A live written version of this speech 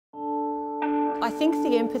I think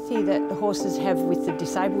the empathy that the horses have with the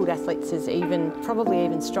disabled athletes is probably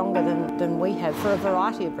even stronger than we have for a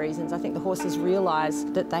variety of reasons. I think the horses realise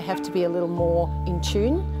that they have to be a little more in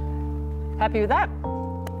tune. Happy with that?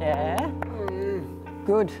 Yeah.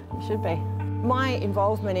 Good, you should be. My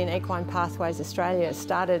involvement in Equine Pathways Australia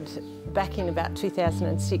started back in about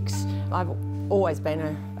 2006. I've always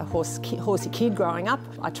been a horsey kid growing up.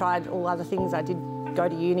 I tried all other things. I did go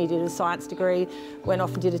to uni, did a science degree, went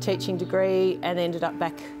off and did a teaching degree, and ended up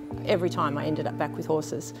back, every time I ended up back with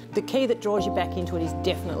horses. The key that draws you back into it is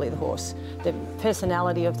definitely the horse. The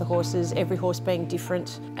personality of the horses, every horse being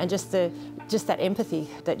different, and just that empathy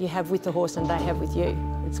that you have with the horse and they have with you.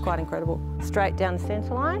 It's quite incredible. Straight down the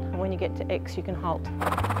centre line, and when you get to X, you can halt.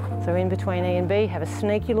 So in between E and B, have a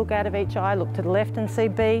sneaky look out of each eye, look to the left and see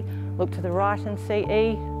B, look to the right and see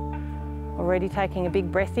E. Already taking a big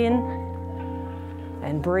breath in,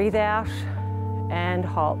 and breathe out and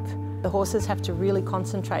halt. The horses have to really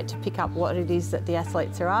concentrate to pick up what it is that the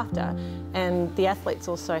athletes are after, and the athletes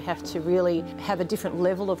also have to really have a different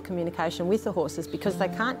level of communication with the horses because they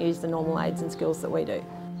can't use the normal aids and skills that we do.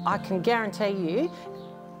 I can guarantee you,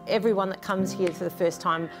 everyone that comes here for the first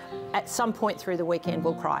time, at some point through the weekend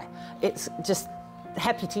will cry. It's just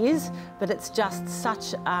happy tears, but it's just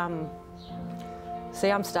such, see,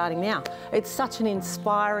 I'm starting now. It's such an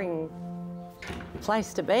inspiring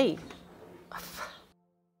place to be.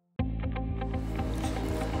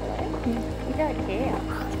 You don't care.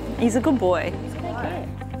 He's a good boy. You don't care.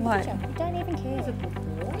 What? You don't even care. He's a good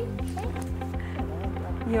boy.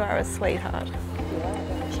 You are a sweetheart. You are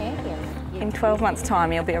a champion. In 12 months'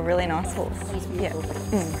 time, he'll be a really nice horse. He's beautiful.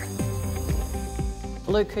 Yeah.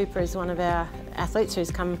 Lou Cooper is one of our athletes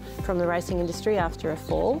who's come from the racing industry after a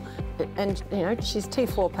fall. And, you know, she's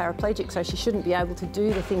T4 paraplegic, so she shouldn't be able to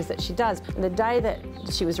do the things that she does. And the day that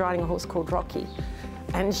she was riding a horse called Rocky,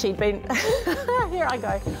 and she'd been, here I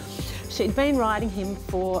go, she'd been riding him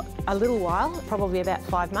for a little while, probably about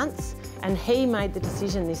 5 months, and he made the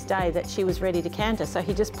decision this day that she was ready to canter. So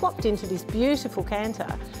he just plopped into this beautiful canter,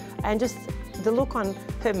 and just the look on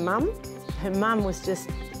her mum was just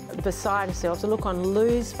beside herself, the look on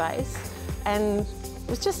Lou's face, and it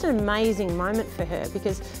was just an amazing moment for her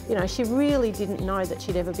because, you know, she really didn't know that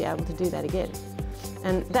she'd ever be able to do that again.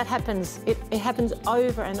 And that happens, it happens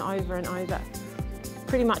over and over and over.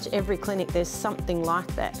 Pretty much every clinic there's something like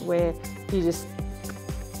that where you just,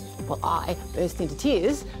 well, I burst into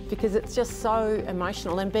tears because it's just so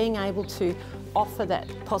emotional, and being able to offer that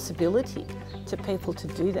possibility to people to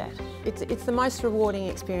do that. It's the most rewarding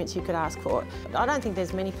experience you could ask for. I don't think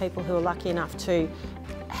there's many people who are lucky enough to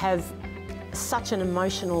have such an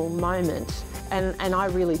emotional moment, and I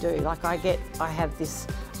really do. Like I have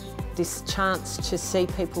this chance to see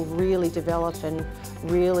people really develop and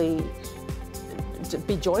really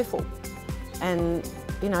be joyful, and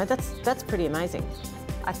you know that's pretty amazing.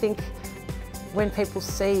 I think when people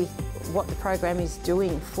see what the program is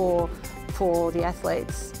doing for the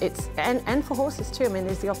athletes, and for horses too. I mean,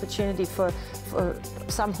 there's the opportunity for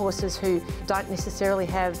some horses who don't necessarily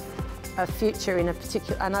have a future in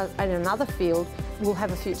another field will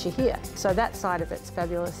have a future here. So that side of it's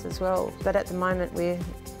fabulous as well. But at the moment we're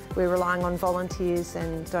relying on volunteers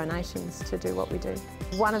and donations to do what we do.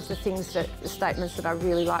 One of the statements that I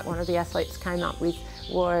really like one of the athletes came up with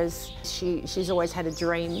was she's always had a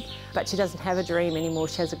dream, but she doesn't have a dream anymore,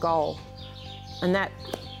 she has a goal. And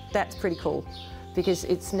that's pretty cool because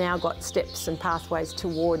it's now got steps and pathways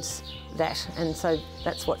towards that, and so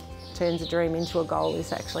that's what turns a dream into a goal,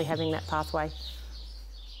 is actually having that pathway.